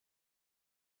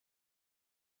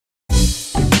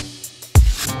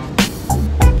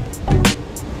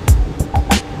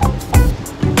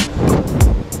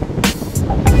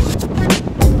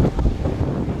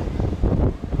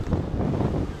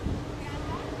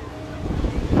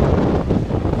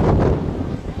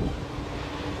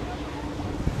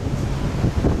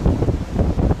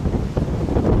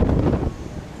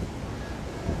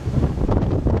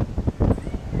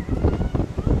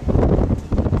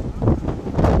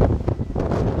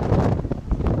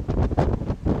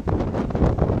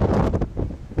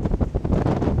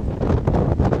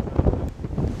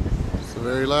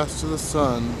very last of the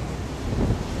sun.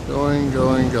 Going,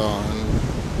 going, gone.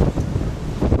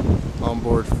 On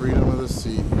board Freedom of the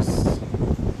Seas.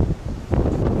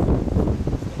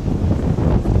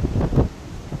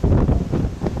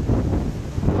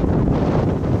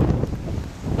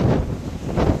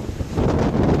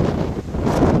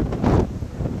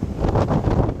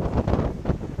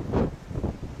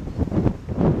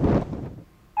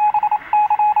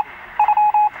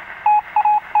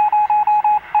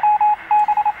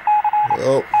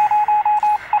 Well,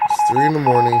 it's 3 in the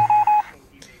morning.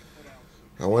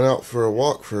 I went out for a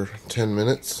walk for 10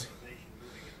 minutes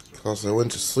because I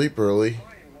went to sleep early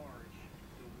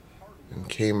and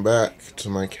came back to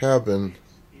my cabin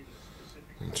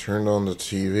and turned on the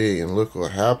TV, and look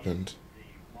what happened.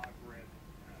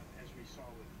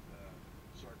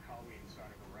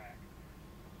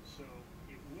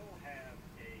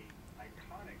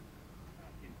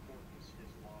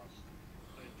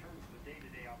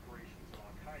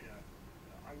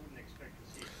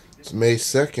 It's May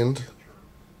 2nd,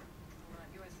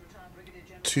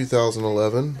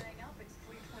 2011,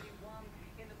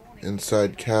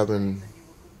 inside cabin,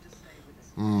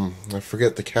 I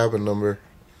forget the cabin number,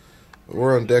 but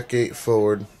we're on deck 8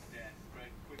 forward,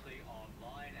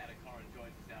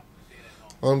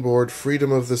 on board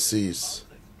Freedom of the Seas.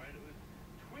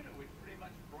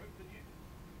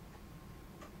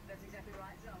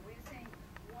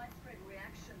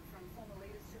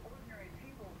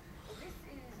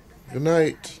 Good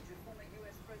night.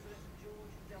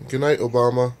 Good night,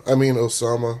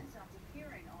 Osama.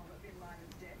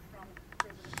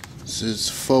 This is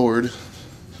forward,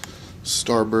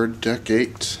 starboard, deck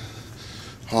 8,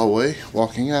 hallway,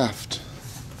 walking aft.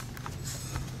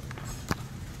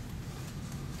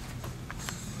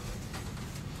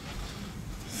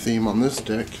 Theme on this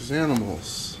deck is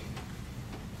animals.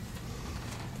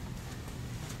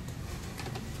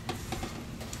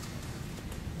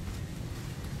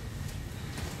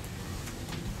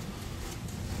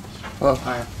 Oh,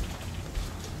 hi.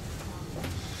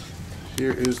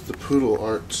 Here is the poodle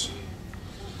art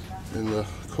in the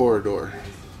corridor.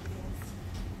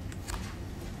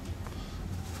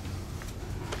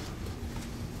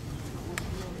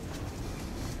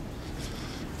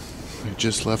 I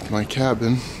just left my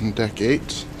cabin in deck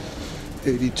 8,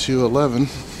 8211.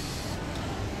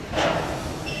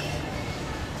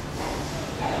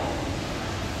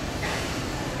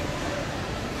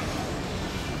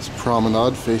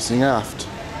 Promenade facing aft.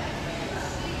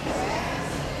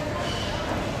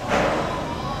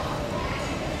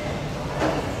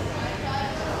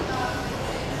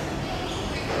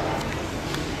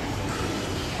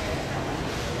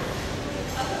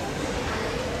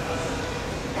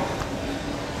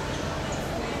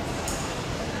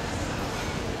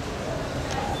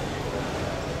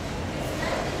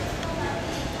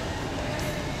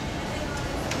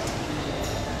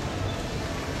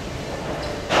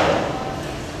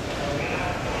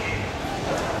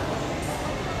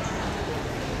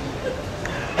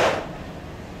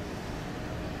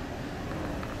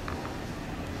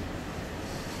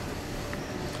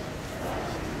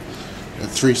 Got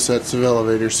 3 sets of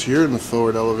elevators here in the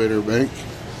forward elevator bank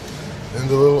and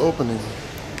a little opening.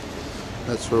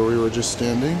 That's where we were just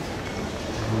standing.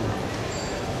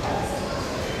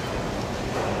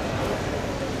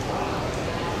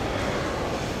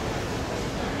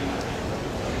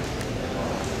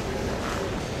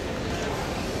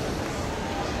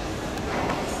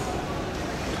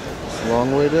 It's a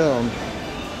long way down.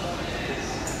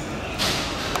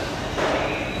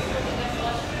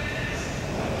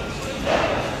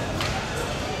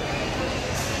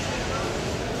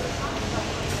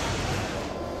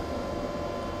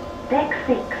 Deck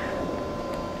 6.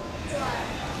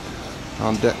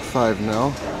 On deck 5 now,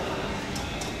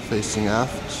 facing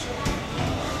aft.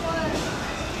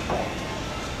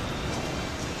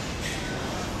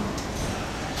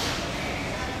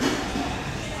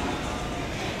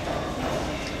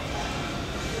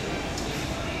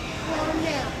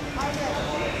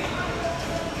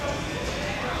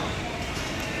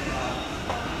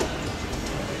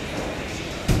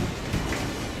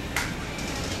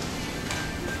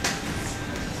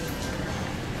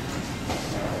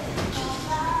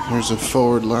 There's a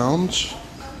forward lounge.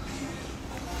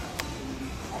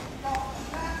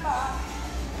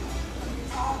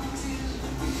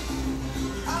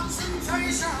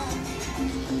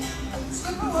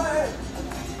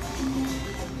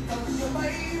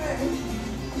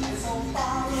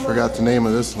 Forgot the name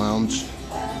of this lounge.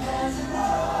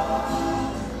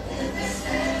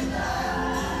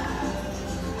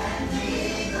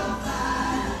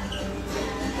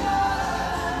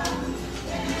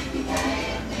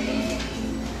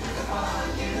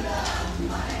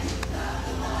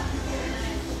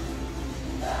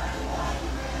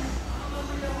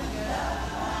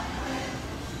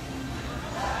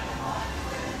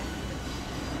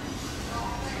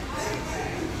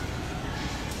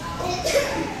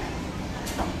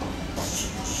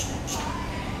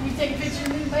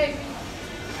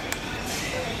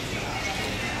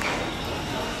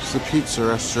 It's a pizza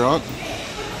restaurant.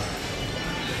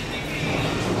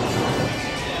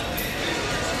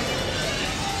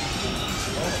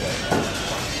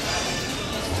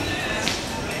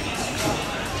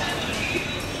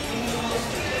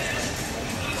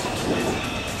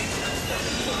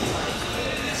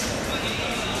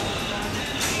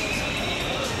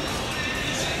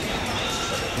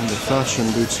 And the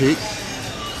fashion boutique.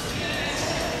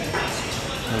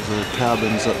 Has our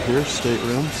cabins up here,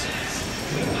 staterooms.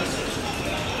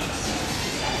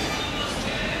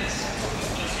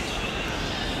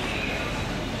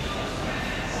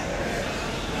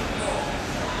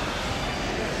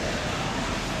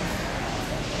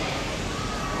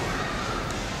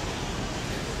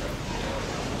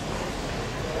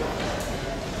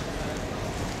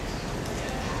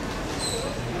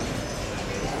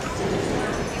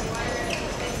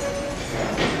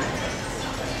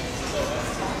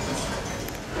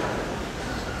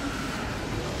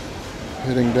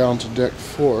 Heading down to deck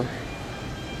 4.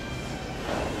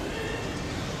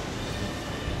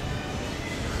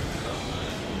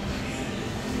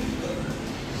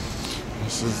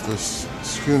 This is this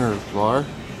schooner bar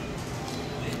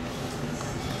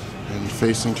and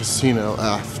facing casino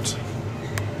aft.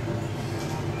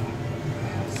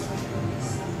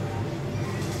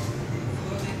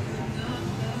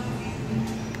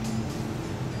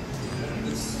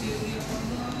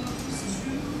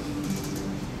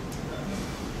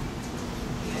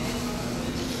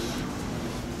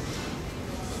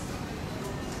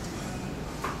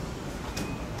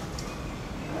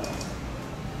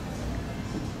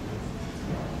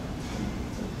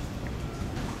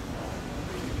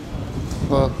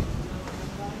 Well,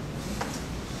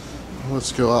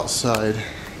 let's go outside.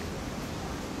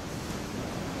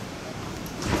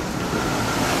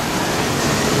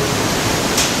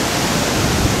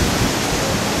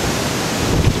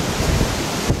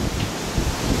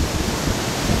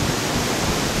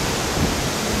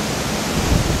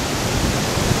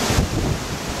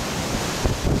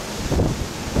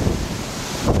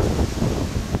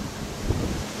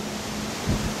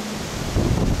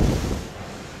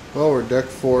 Well, we're deck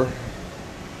 4,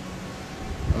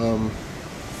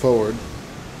 forward.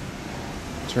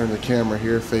 Turn the camera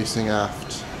here facing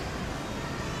aft.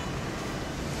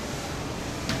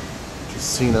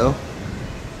 Casino.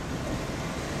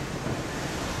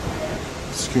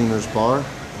 Schooner's bar.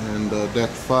 And deck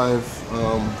 5,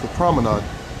 the promenade.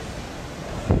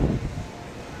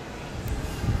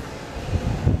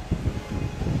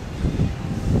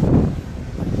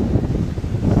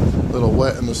 A little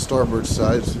wet in the starboard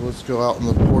side, so let's go out on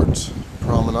the port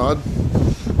promenade.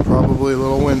 Probably a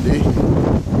little windy.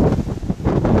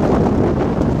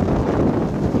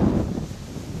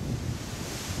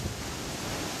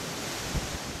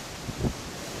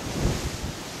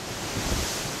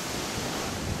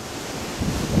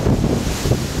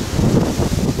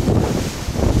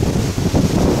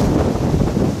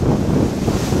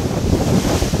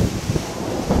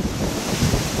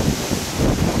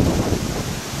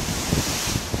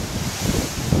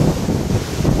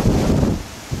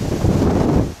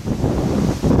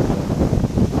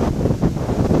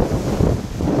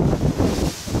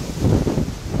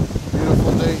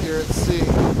 Here at sea.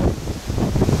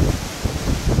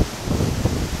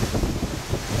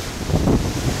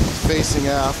 It's facing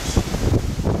aft.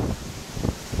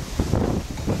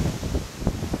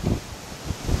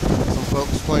 Some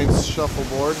folks playing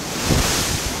shuffleboard.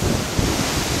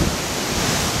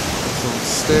 Some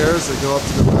stairs that go up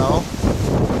to the bow.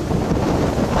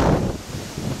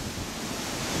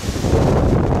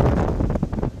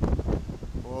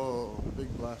 Whoa, big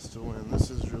blast of wind. This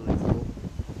is really cool.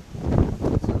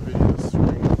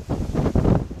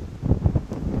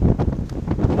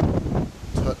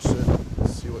 Touch it,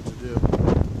 see what to do.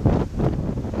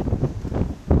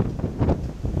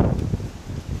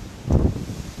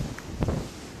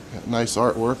 Got nice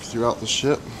artwork throughout the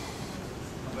ship.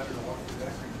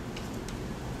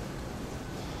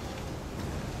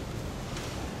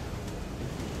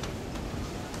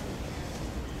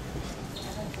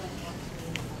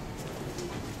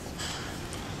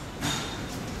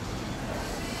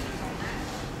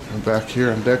 I'm back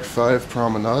here on deck 5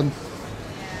 promenade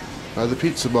by the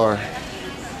pizza bar.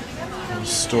 The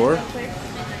store.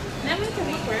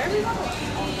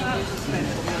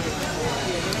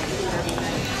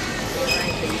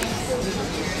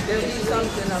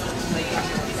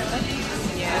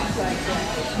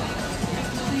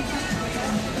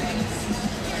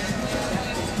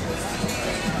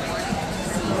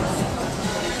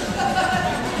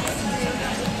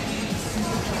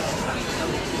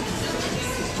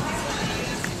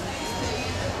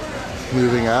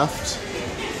 Moving aft.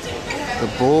 The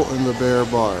Bull and the Bear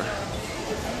Bar.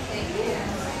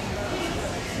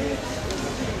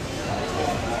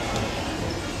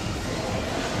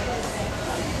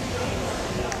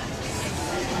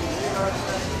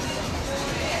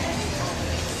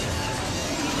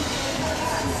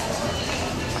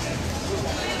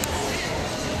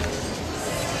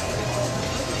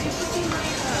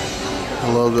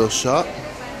 Logo shop.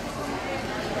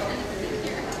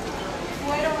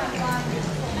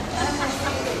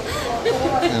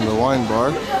 And the wine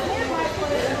bar.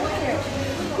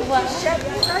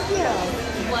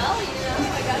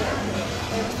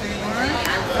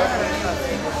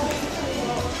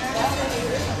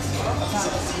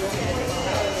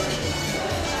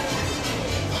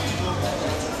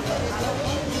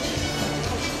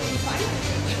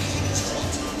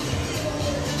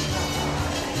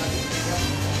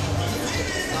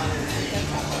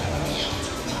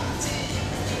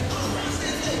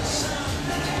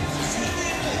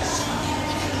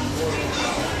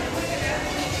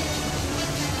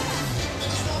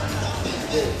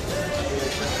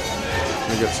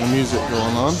 We got some music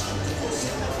going on.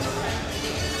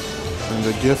 And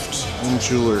a gift and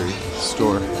jewelry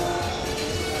store.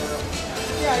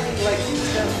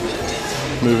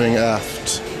 Moving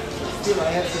aft.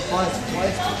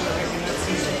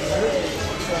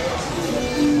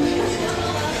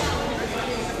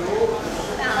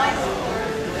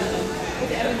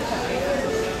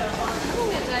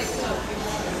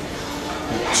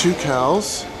 Two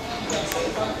cows.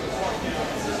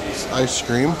 Ice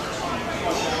cream.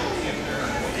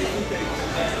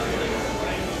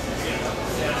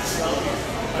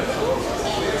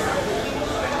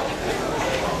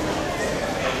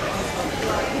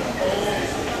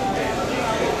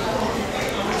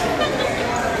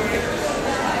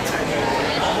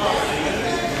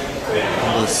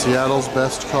 And Seattle's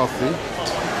best coffee.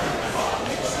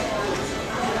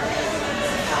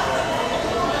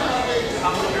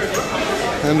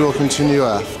 And we'll continue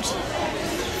aft.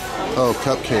 Oh,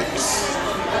 cupcakes.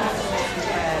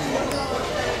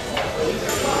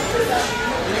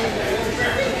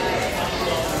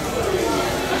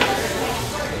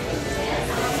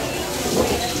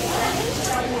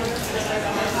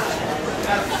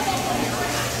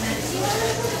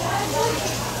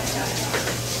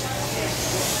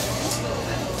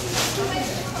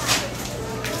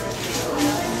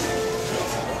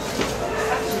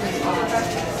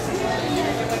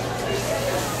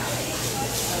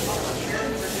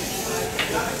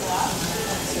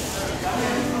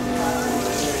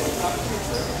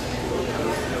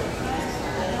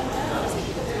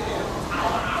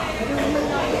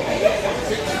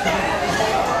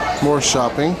 More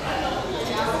shopping.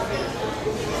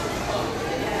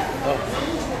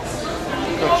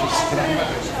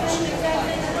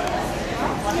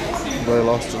 But I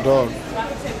lost a dog.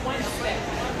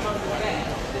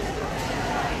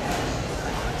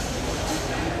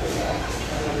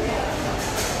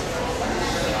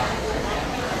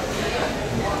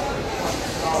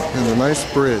 And a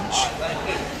nice bridge.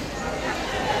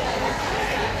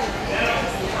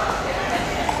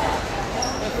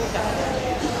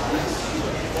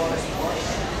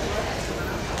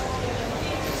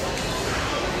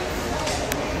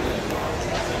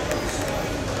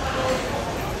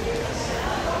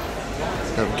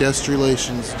 Have guest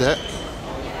relations deck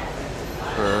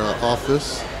for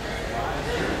office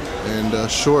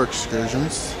and shore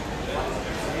excursions.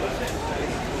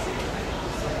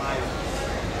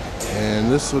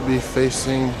 And this would be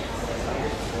facing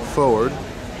forward,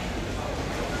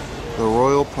 the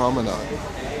Royal Promenade.